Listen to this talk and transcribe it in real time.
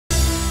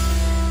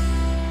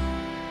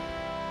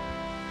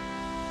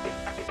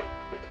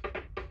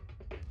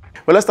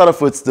Well, let's start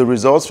off with the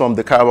results from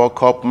the Carabao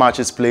Cup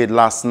matches played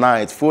last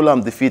night.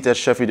 Fulham defeated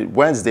Sheffield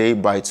Wednesday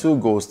by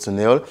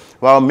 2-0,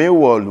 while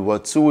Millwall were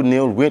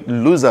 2-0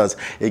 losers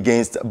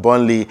against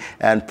Burnley,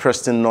 and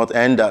Preston North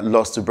End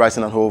lost to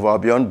Brighton and Hove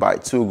Albion by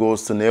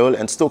 2-0,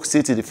 and Stoke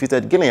City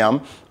defeated Gillingham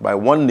by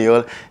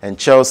 1-0, and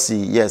Chelsea,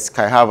 yes,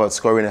 Kai Havertz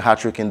scoring a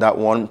hat-trick in that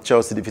one.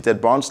 Chelsea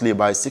defeated Barnsley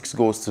by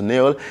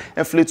 6-0,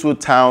 and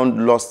Fleetwood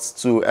Town lost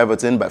to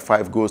Everton by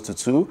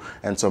 5-2,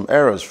 and some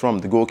errors from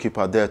the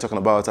goalkeeper there, talking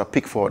about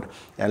Pickford.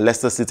 And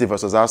Leicester City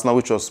versus Arsenal,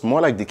 which was more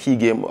like the key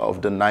game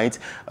of the night.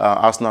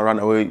 Arsenal ran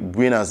away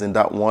winners in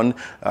that one,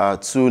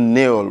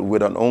 2-0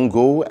 with an own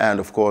goal, and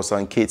of course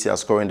Nketiah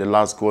scoring the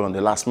last goal on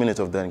the last minute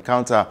of the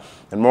encounter.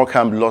 And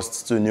Morecambe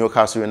lost to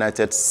Newcastle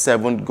United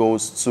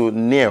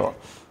 7-0.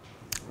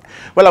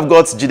 Well, I've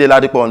got Jide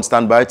Ladipo on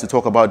standby to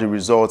talk about the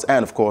results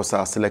and of course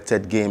our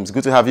selected games.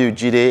 Good to have you,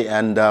 Jide,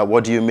 and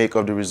what do you make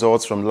of the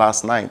results from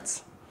last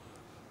night?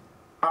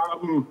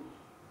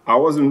 I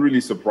wasn't really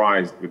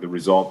surprised with the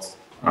results.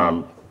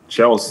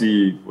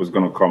 Chelsea was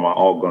going to come out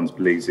all guns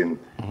blazing,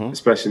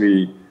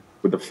 especially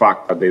with the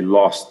fact that they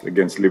lost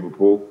against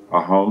Liverpool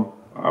at home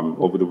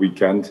over the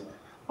weekend.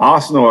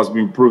 Arsenal has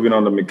been proving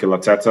under Mikel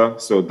Arteta,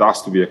 so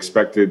that's to be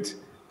expected.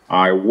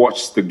 I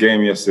watched the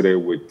game yesterday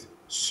with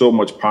so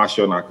much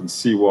passion. I can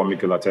see what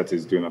Mikel Arteta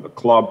is doing at the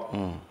club.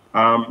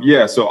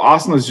 Yeah, so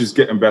Arsenal is just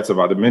getting better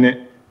by the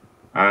minute.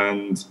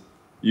 And,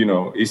 you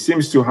know, it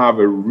seems to have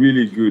a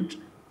really good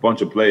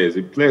bunch of players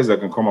that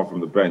can come up from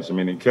the bench. I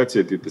mean,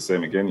 Nketiah did the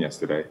same again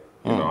yesterday,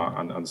 you know,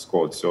 and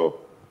scored. So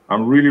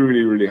I'm really,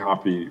 really, really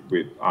happy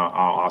with our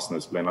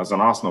Arsenal's playing. As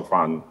an Arsenal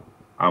fan,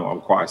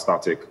 I'm quite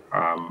ecstatic.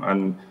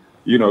 And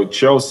you know,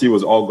 Chelsea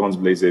was all guns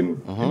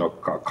blazing. You know,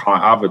 Kai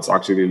Havertz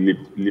actually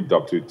lived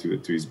up to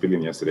his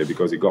billing yesterday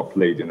because he got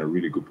played in a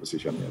really good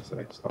position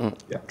yesterday. So,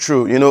 yeah.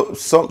 True. You know,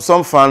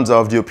 some fans are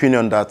of the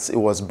opinion that it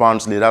was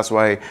Barnsley. That's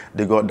why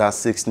they got that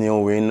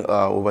 6-0 win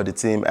over the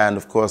team. And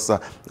of course,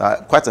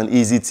 quite an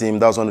easy team.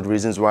 That was one of the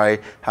reasons why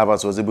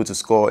Havertz was able to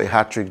score a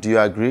hat-trick. Do you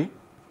agree?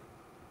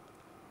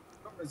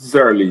 Not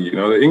necessarily. You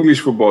know, the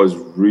English football is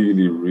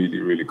really,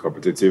 really, really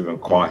competitive and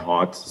quite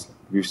hard.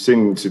 We've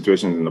seen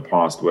situations in the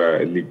past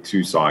where a League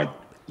Two side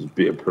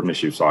beat a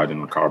Premiership side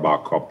in the Carabao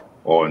Cup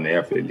or in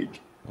the FA League,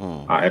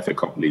 FA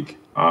Cup League.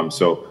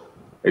 So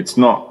it's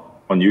not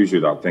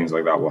unusual that things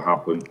like that will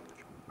happen.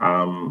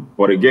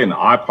 But again,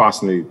 I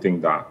personally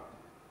think that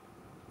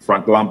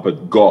Frank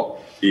Lampard got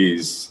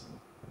his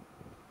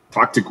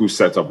tactical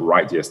setup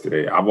right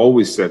yesterday. I've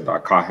always said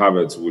that Kai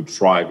Havertz would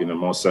thrive in a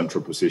more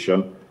central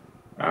position.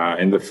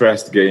 In the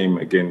first game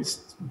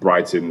against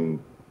Brighton,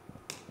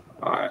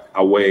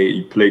 away,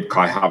 he played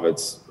Kai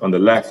Havertz on the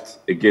left.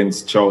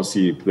 Against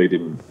Chelsea, he played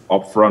him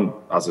up front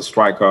as a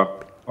striker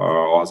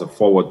or as a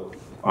forward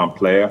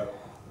player.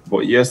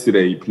 But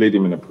yesterday, he played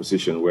him in a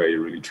position where he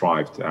really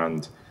thrived.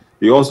 And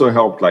he also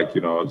helped, like,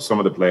 you know, some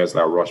of the players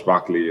like Ross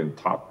Barkley and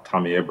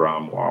Tammy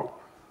Abraham. Wow.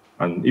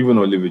 And even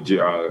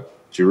Olivier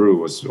Giroud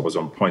was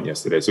on point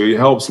yesterday. So it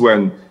helps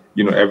when,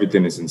 you know,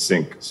 everything is in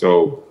sync.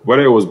 So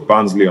whether it was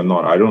Barnsley or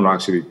not, I don't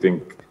actually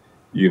think,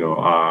 you know,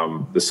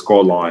 the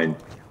scoreline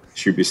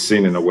should be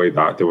seen in a way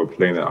that they were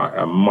playing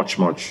a much,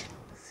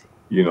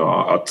 you know,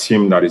 a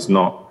team that is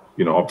not,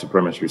 you know, up to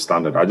Premiership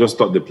standard. I just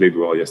thought they played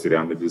well yesterday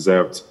and they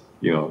deserved,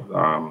 you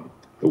know,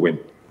 the win.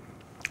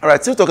 All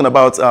right, still talking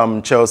about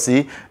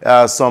Chelsea,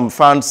 some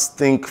fans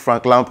think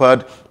Frank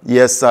Lampard,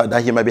 yes,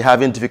 that he might be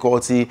having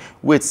difficulty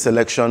with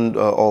selection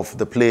of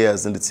the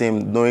players in the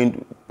team,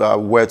 knowing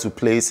where to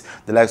place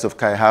the likes of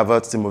Kai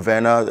Havertz, Timo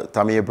Werner,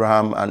 Tammy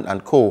Abraham,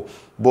 and co.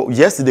 But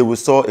yesterday we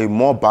saw a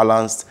more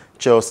balanced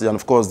Chelsea, and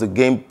of course the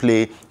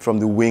gameplay from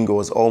the wing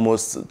was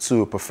almost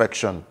to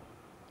perfection.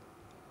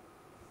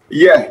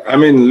 Yeah, I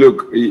mean,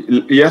 look,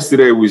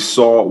 yesterday we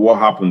saw what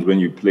happens when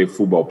you play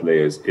football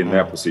players in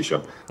their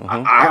position.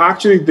 I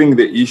actually think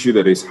the issue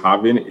that he's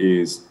having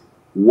is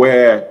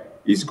where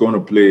he's going to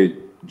play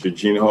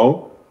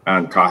Jorginho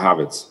and Kai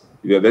Havertz.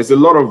 Yeah, there's a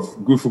lot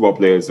of good football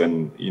players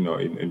in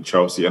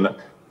Chelsea, and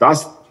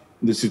that's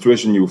the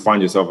situation you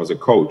find yourself as a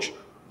coach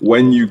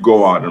when you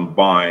go out and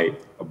buy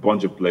a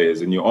bunch of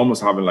players and you're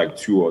almost having like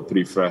 2 or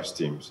 3 first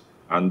teams,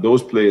 and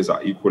those players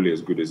are equally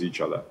as good as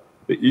each other.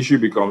 The issue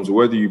becomes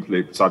whether you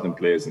play certain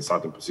players in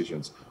certain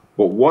positions.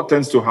 But what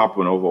tends to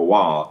happen over a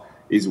while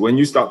is when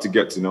you start to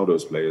get to know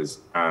those players,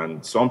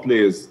 and some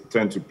players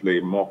tend to play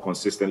more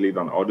consistently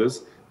than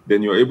others,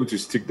 then you're able to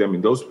stick them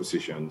in those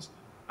positions,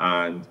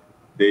 and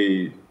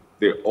they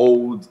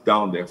hold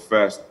down their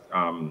first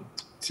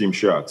team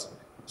shirts.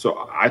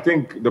 So I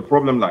think the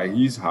problem that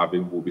he's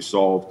having will be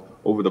solved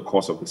over the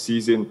course of the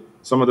season.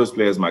 Some of those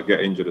players might get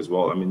injured as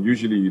well. I mean,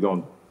 usually you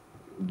don't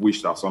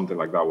wish that something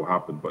like that will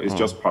happen, but it's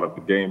just part of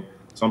the game.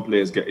 Some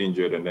players get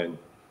injured, and then,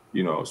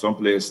 you know, some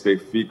players stay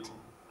fit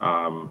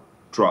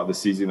throughout the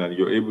season, and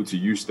you're able to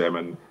use them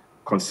and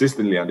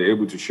consistently, and they're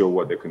able to show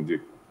what they can do.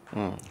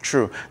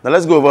 True. Now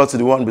let's go over to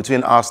the one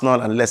between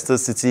Arsenal and Leicester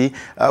City.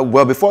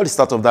 Well, before the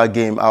start of that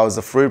game, I was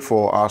afraid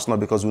for Arsenal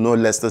because we know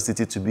Leicester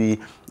City to be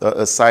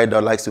a side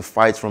that likes to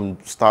fight from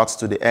start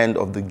to the end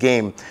of the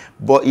game.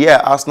 But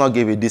yeah, Arsenal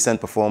gave a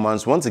decent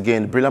performance. Once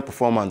again, brilliant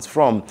performance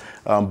from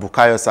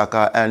Bukayo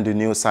Saka and the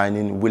new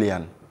signing,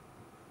 Willian.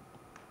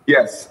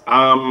 Yes.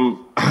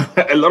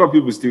 A lot of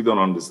people still don't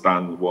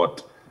understand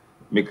what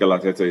Mikel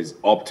Arteta is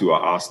up to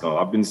at Arsenal.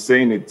 I've been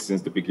saying it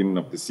since the beginning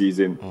of the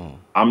season.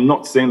 I'm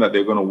not saying that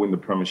they're going to win the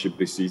Premiership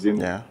this season,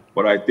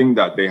 but I think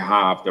that they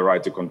have the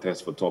right to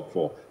contest for top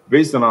 4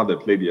 based on how they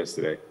played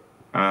yesterday.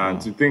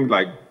 And to think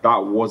like that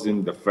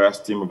wasn't the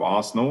first team of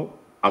Arsenal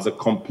as a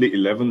complete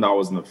 11, that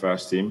wasn't the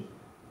first team.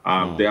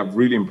 They have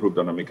really improved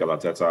under Mikel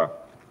Arteta.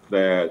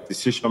 Their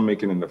decision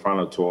making in the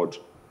final third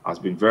has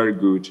been very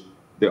good.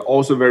 They're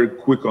also very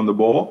quick on the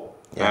ball.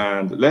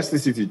 And Leicester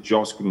City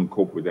just couldn't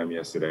cope with them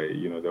yesterday.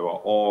 You know, they were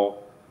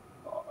all,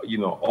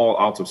 all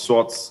out of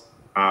sorts.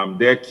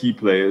 Their key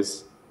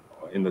players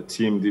in the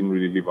team didn't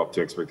really live up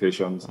to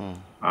expectations.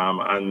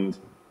 And,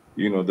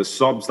 the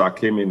subs that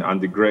came in,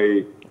 Andre Gray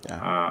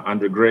and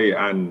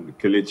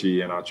Kelechi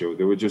Iheanacho,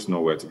 they were just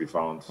nowhere to be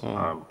found.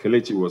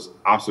 Kelechi was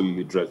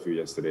absolutely dreadful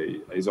yesterday.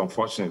 It's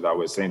unfortunate that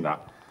we're saying that,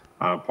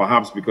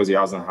 perhaps because he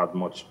hasn't had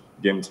much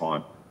game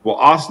time. But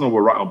Arsenal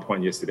were right on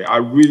point yesterday. I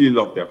really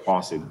love their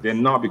passing. They're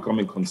now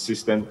becoming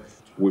consistent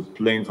with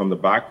playing from the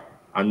back.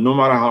 And no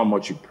matter how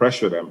much you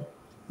pressure them,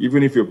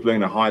 even if you're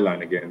playing a high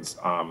line against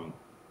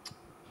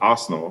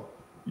Arsenal,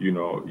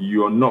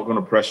 you're not going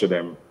to pressure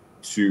them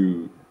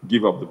to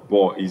give up the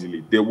ball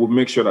easily. They will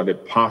make sure that they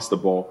pass the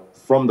ball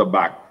from the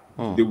back.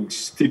 They will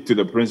stick to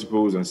the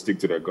principles and stick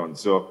to their guns.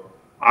 So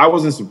I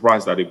wasn't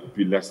surprised that it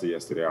beat Leicester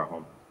yesterday at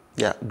home.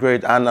 Yeah,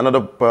 great. And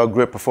another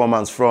great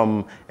performance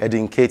from Eddie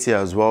Nketiah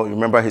as well.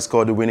 Remember, he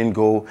scored the winning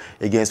goal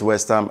against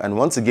West Ham. And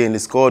once again, he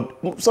scored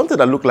something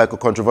that looked like a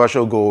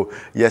controversial goal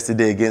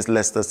yesterday against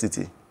Leicester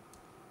City.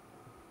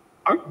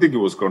 I don't think it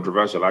was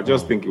controversial. I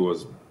just think it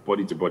was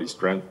body-to-body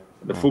strength.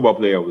 The football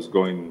player was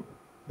going...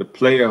 The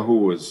player who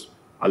was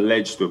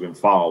alleged to have been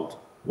fouled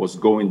was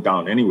going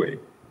down anyway.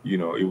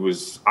 It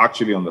was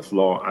actually on the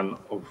floor. And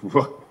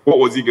what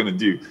was he going to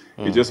do?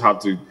 He just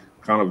had to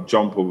kind of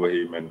jump over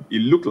him, and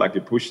it looked like he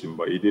pushed him,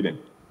 but he didn't.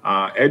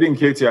 Eddie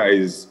Nketiah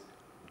is,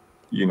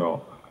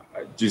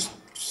 just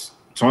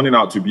turning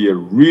out to be a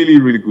really,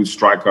 really good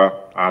striker.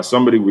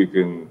 Somebody we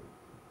can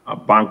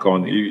bank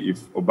on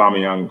if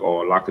Aubameyang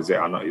or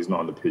Lacazette is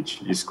not on the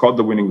pitch. He scored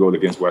the winning goal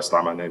against West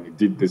Ham, and then he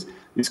did this.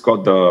 He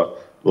scored the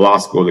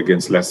last goal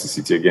against Leicester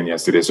City again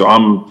yesterday. So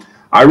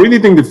I really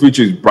think the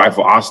future is bright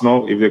for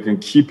Arsenal if they can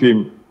keep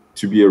him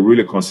to be a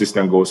really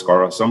consistent goal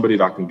scorer, somebody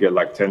that can get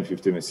like 10,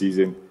 15 a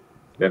season.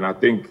 Then I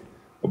think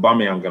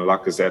Aubameyang and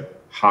Lacazette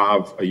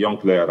have a young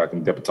player that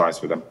can deputize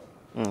for them.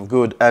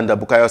 Good. And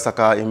Bukayo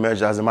Saka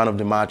emerged as the man of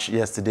the match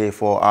yesterday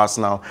for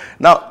Arsenal.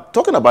 Now,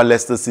 talking about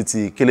Leicester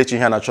City, Kelechi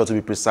Iheanacho to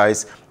be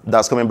precise,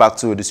 that's coming back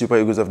to the Super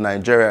Eagles of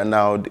Nigeria.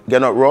 Now,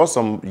 Gernot Ross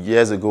some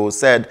years ago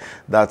said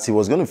that he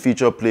was going to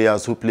feature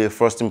players who play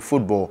first-team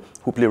football,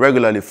 who play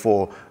regularly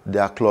for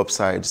their club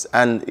sides.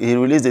 And he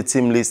released a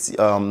team list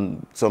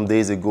some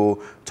days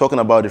ago talking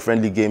about the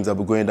friendly games that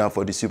were going down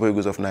for the Super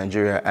Eagles of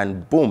Nigeria.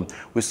 And boom,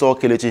 we saw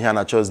Kelechi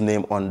Iheanacho's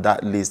name on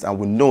that list. And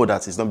we know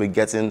that he's not been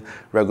getting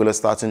regular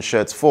starting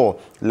shirts for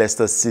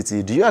Leicester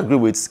City. Do you agree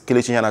with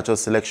Kelechi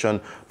Iheanacho's selection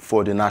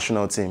for the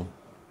national team?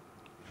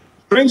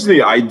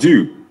 Strangely, I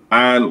do.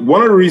 And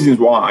one of the reasons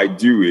why I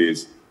do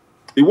is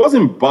it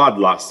wasn't bad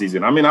last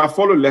season. I mean, I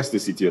followed Leicester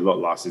City a lot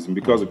last season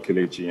because of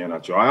Kelechi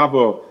Iheanacho. I have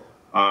a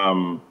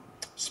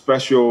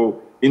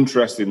special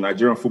interest in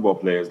Nigerian football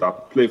players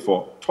that play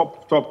for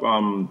top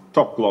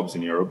clubs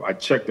in Europe. I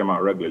check them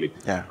out regularly.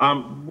 Yeah.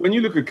 When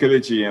you look at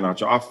Kelechi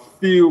Iheanacho, I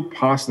feel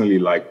personally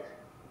like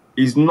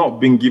he's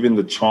not been given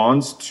the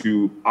chance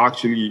to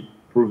actually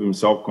prove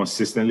himself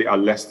consistently at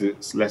Leicester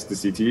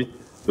City.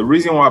 The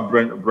reason why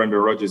Brendan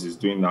Rodgers is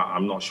doing that,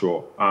 I'm not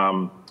sure.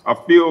 I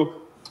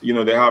feel,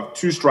 they have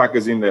two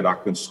strikers in there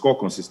that can score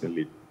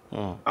consistently.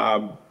 Jamie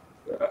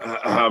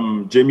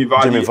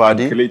Vardy and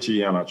Kelechi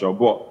Iheanacho.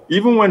 But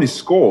even when he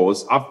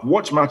scores, I've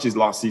watched matches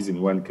last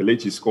season when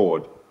Kelechi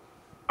scored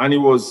and he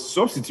was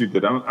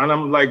substituted. And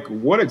I'm like,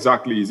 what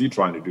exactly is he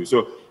trying to do?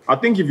 So I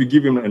think if you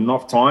give him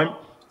enough time,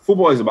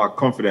 football is about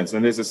confidence,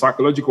 and there's a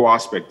psychological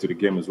aspect to the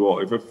game as well.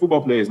 If a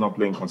football player is not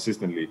playing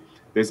consistently,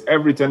 there's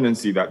every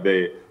tendency that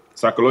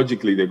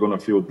psychologically they're going to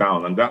feel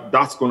down, and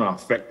that's going to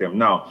affect them.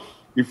 Now,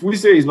 if we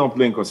say he's not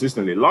playing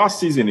consistently, last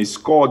season he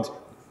scored,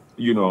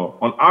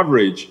 on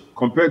average,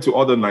 compared to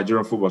other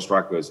Nigerian football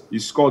strikers, he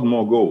scored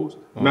more goals.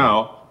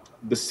 Now,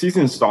 the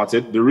season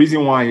started. The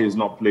reason why he has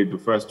not played the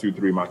first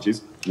 2-3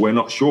 matches, we're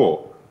not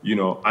sure,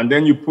 and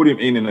then you put him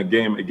in a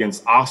game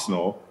against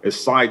Arsenal, a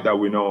side that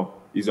we know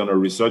is on a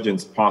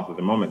resurgence path at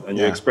the moment, and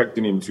you're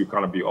expecting him to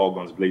kind of be all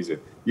guns blazing.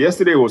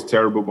 Yesterday was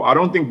terrible, but I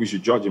don't think we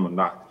should judge him on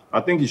that. I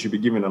think he should be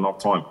given enough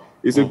time.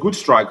 He's a good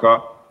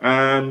striker,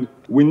 and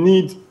we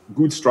need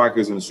good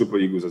strikers in the Super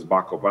Eagles as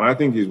backup, and I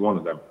think he's one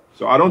of them.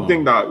 So I don't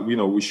think that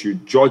we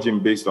should judge him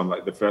based on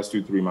like the first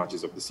 2-3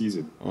 matches of the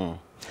season.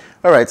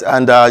 All right,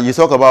 and you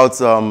talk about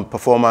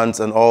performance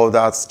and all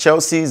that.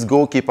 Chelsea's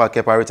goalkeeper,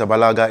 Kepa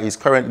Arrizabalaga, is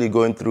currently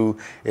going through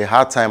a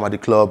hard time at the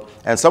club.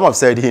 And some have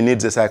said he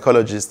needs a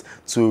psychologist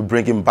to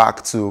bring him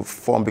back to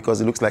form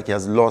because it looks like he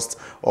has lost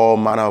all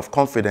manner of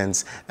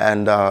confidence.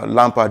 And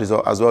Lampard is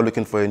as well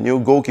looking for a new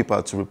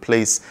goalkeeper to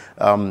replace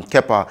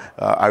Kepa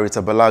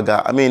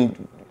Arrizabalaga. I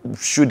mean,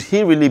 should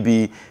he really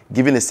be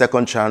given a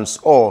second chance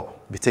or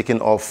be taken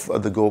off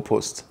the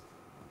goalpost?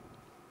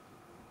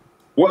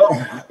 Well,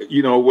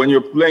 when you're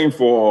playing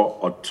for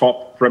a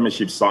top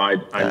Premiership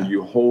side and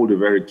you hold a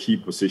very key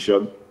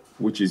position,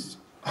 which is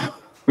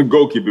the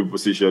goalkeeping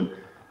position,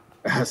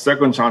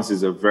 second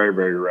chances are very,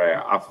 very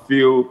rare. I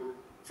feel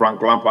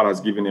Frank Lampard has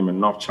given him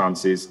enough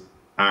chances,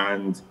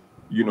 and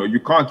you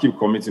can't keep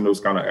committing those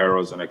kind of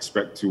errors and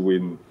expect to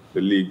win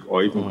the league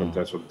or even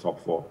contest for the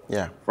top 4.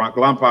 Yeah. Frank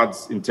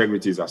Lampard's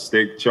integrity is at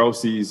stake.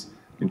 Chelsea's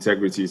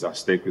integrity is at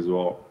stake as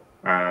well,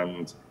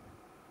 and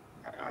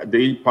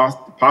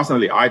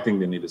personally, I think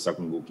they need a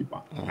second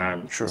goalkeeper.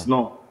 And it's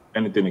not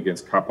anything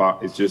against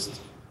Kepa. It's just,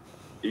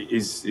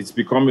 it's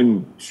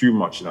becoming too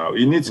much now.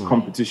 He needs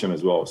competition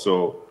as well.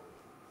 So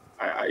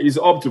it's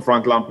up to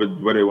Frank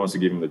Lampard whether he wants to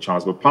give him the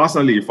chance. But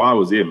personally, if I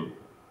was him,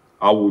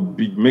 I would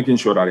be making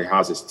sure that he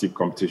has a stiff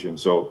competition.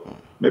 So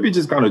maybe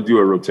just kind of do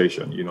a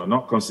rotation,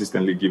 not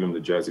consistently give him the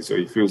jersey so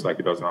he feels like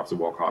he doesn't have to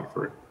work hard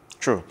for it.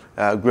 True.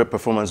 Great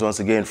performance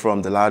once again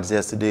from the lads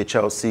yesterday.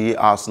 Chelsea,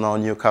 Arsenal,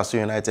 Newcastle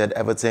United,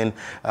 Everton,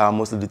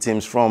 most of the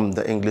teams from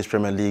the English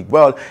Premier League.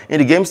 Well, in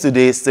the games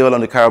today, still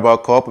on the Carabao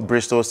Cup,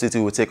 Bristol City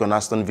will take on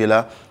Aston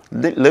Villa.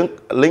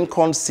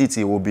 Lincoln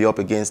City will be up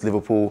against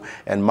Liverpool,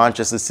 and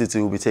Manchester City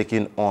will be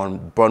taking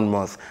on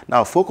Bournemouth.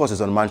 Now, focus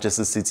is on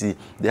Manchester City.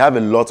 They have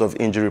a lot of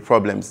injury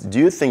problems. Do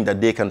you think that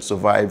they can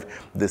survive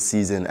the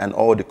season and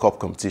all the cup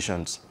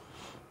competitions?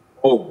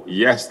 Oh,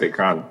 yes, they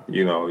can.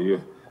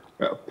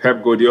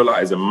 Pep Guardiola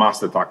is a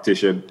master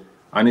tactician,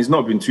 and he's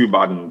not been too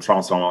bad in the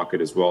transfer market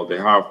as well. They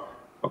have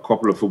a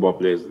couple of football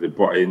players that they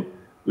brought in.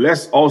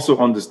 Let's also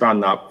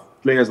understand that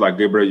players like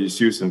Gabriel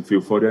Jesus and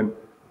Phil Foden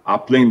are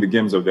playing the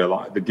game of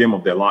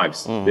their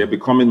lives. They're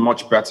becoming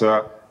much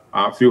better.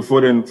 Phil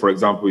Foden, for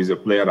example, is a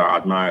player that I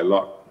admire a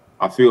lot.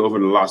 I feel over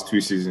the last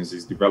 2 seasons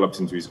he's developed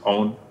into his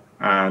own,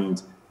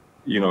 and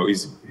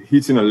he's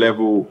hitting a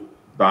level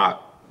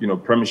that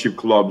Premiership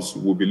clubs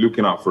will be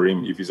looking out for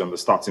him if he's on the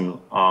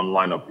starting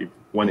lineup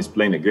when he's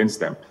playing against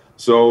them.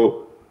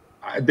 So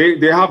they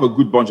have a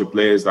good bunch of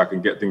players that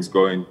can get things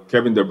going.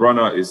 Kevin De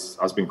Bruyne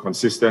has been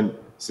consistent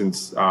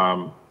since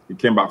he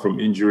came back from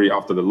injury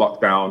after the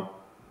lockdown,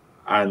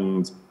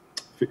 and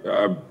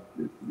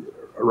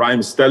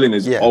Raheem Sterling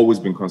has always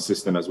been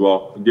consistent as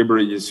well.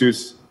 Gabriel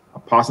Jesus,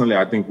 personally,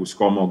 I think will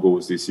score more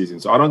goals this season.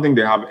 So I don't think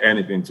they have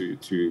anything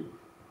to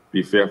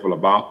be fearful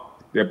about.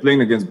 They're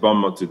playing against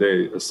Bournemouth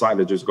today, a side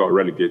that just got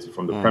relegated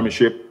from the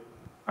Premiership,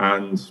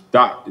 and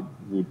that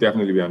will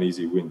definitely be an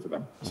easy win for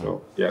them.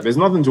 So, yeah, there's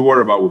nothing to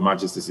worry about with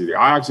Manchester City.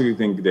 I actually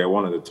think they're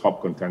one of the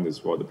top contenders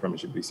for the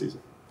Premiership this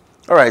season.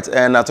 All right,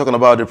 and talking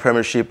about the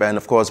Premiership and,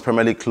 of course,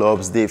 Premier League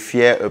clubs, they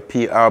fear a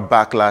PR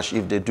backlash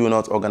if they do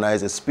not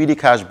organize a speedy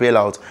cash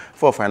bailout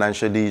for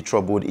financially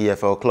troubled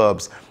EFL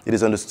clubs. It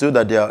is understood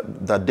that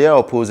there are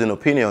opposing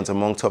opinions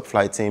among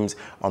top-flight teams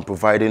on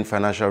providing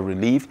financial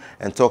relief,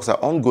 and talks are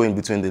ongoing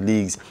between the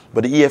leagues.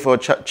 But the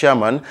EFL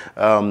chairman,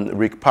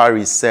 Rick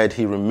Parry, said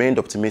he remained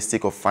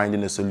optimistic of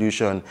finding a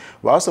solution.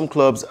 While some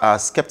clubs are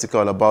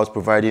skeptical about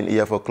providing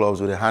EFL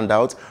clubs with a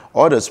handout,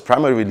 others,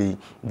 primarily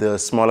the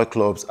smaller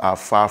clubs, are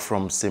far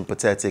from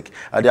sympathetic.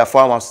 They are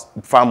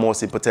far more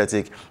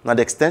sympathetic. Now,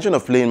 the extension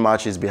of playing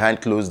matches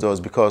behind closed doors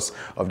because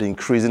of the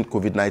increasing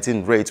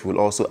COVID-19 rate will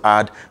also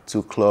add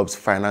to clubs'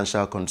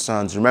 financial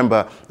concerns.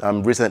 Remember,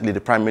 recently the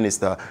Prime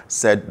Minister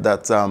said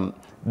that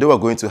they were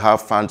going to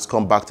have fans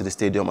come back to the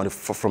stadium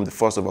from the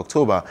 1st of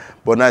October,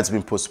 but now it's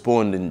been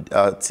postponed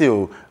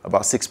till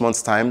about 6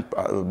 months' time,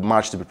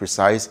 March to be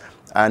precise.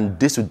 And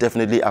this would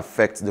definitely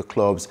affect the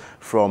clubs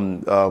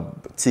from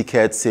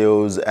ticket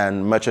sales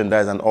and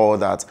merchandise and all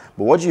that.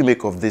 But what do you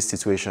make of this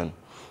situation?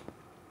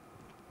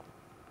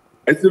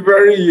 It's a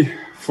very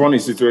funny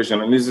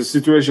situation, and it's a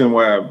situation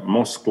where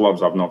most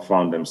clubs have not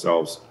found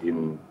themselves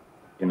in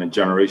a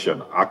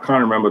generation. I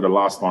can't remember the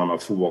last time a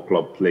football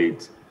club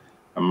played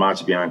a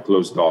match behind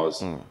closed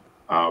doors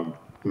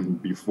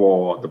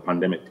before the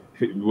pandemic.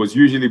 It was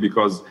usually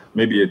because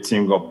maybe a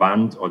team got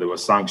banned or they were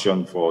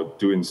sanctioned for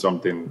doing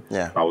something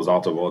that was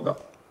out of order.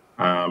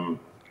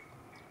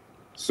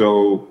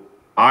 So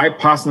I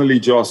personally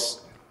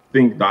just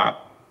think that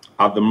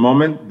at the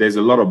moment, there's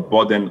a lot of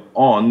burden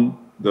on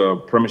the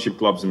Premiership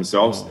clubs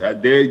themselves.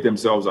 They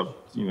themselves are,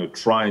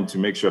 trying to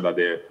make sure that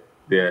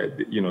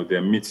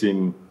they're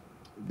meeting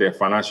their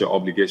financial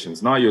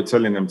obligations. Now you're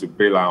telling them to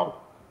bail out,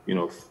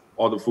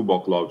 other football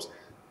clubs,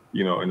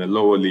 in a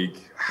lower league.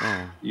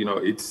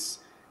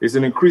 It's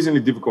an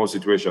increasingly difficult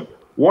situation.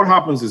 What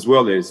happens as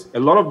well is a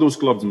lot of those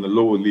clubs in the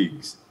lower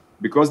leagues,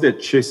 because they're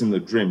chasing the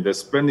dream, they're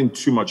spending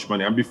too much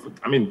money. And before,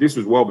 I mean, this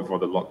was well before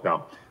the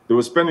lockdown. They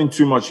were spending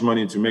too much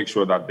money to make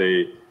sure that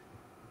they,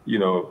 you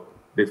know,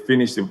 they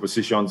finished in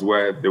positions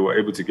where they were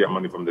able to get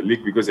money from the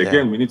league. Because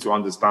again, we need to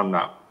understand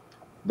that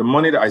the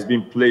money that is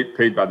being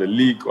paid by the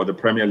league or the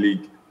Premier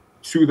League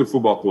to the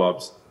football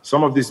clubs,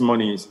 some of this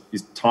money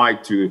is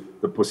tied to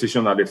the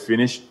position that they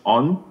finish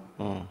on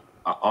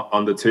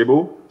the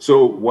table.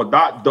 So what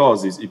that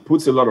does is it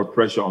puts a lot of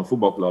pressure on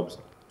football clubs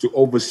to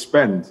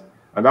overspend.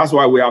 And that's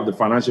why we have the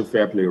financial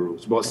fair play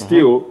rules. But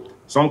still,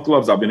 some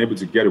clubs have been able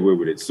to get away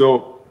with it.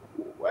 So,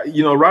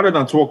 you know, rather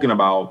than talking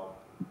about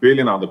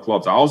bailing out the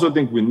clubs, I also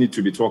think we need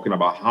to be talking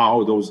about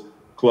how those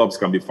clubs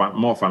can be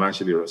more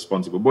financially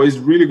responsible. But it's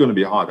really going to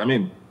be hard. I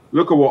mean,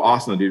 look at what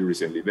Arsenal did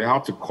recently. They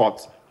had to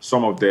cut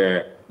some of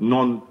their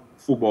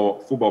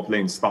non-football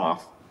playing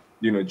staff,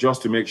 you know,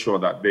 just to make sure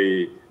that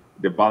they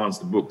balance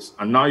the books.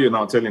 And now you're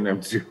now telling them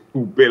to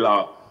bail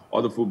out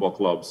other football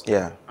clubs,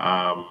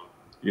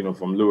 you know,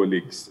 from lower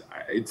leagues.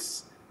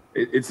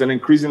 It's an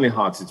increasingly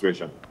hard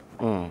situation.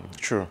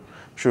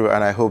 True,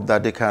 and I hope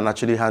that they can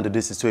actually handle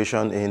this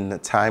situation in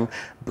time,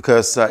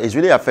 because it's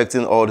really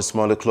affecting all the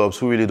smaller clubs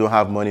who really don't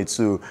have money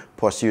to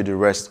pursue the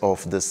rest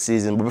of the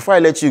season. But before I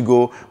let you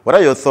go, what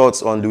are your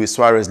thoughts on Luis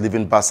Suarez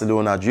leaving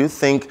Barcelona? Do you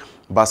think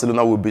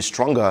Barcelona will be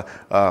stronger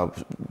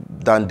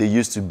than they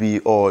used to be,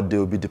 or they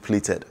will be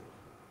depleted?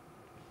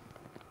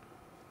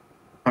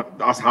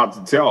 That's hard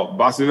to tell.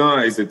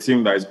 Barcelona is a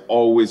team that is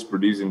always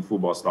producing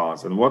football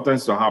stars. And what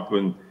tends to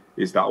happen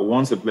is that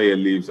once a player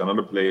leaves,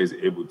 another player is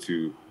able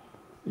to,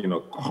 you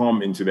know,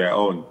 come into their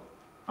own.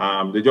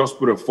 They just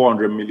put a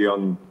 400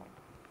 million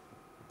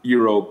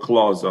euro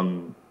clause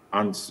on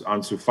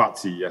Ansu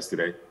Fati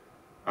yesterday.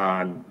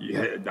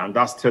 And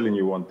that's telling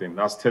you one thing.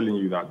 That's telling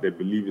you that they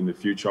believe in the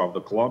future of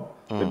the club.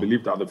 They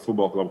believe that the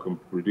football club can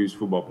produce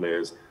football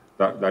players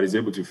that is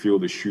able to fill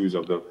the shoes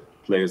of the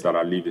players that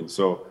are leaving.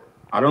 So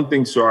I don't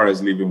think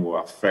Suarez leaving will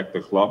affect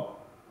the club.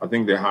 I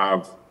think they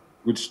have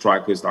good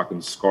strikers that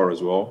can score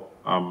as well.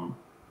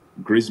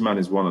 Griezmann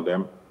is one of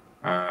them.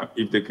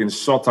 If they can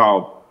sort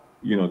out,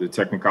 you know, the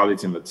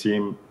technicality in the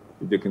team,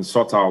 if they can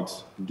sort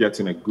out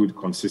getting a good,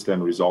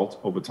 consistent result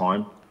over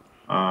time,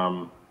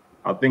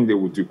 I think they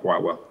will do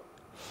quite well.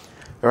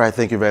 All right,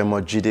 thank you very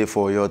much, Jide,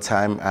 for your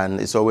time.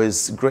 And it's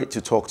always great to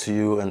talk to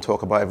you and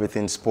talk about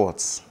everything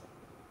sports.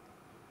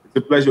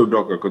 It's a pleasure,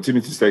 Udoka.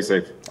 Continue to stay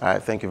safe. All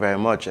right, thank you very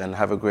much and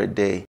have a great day.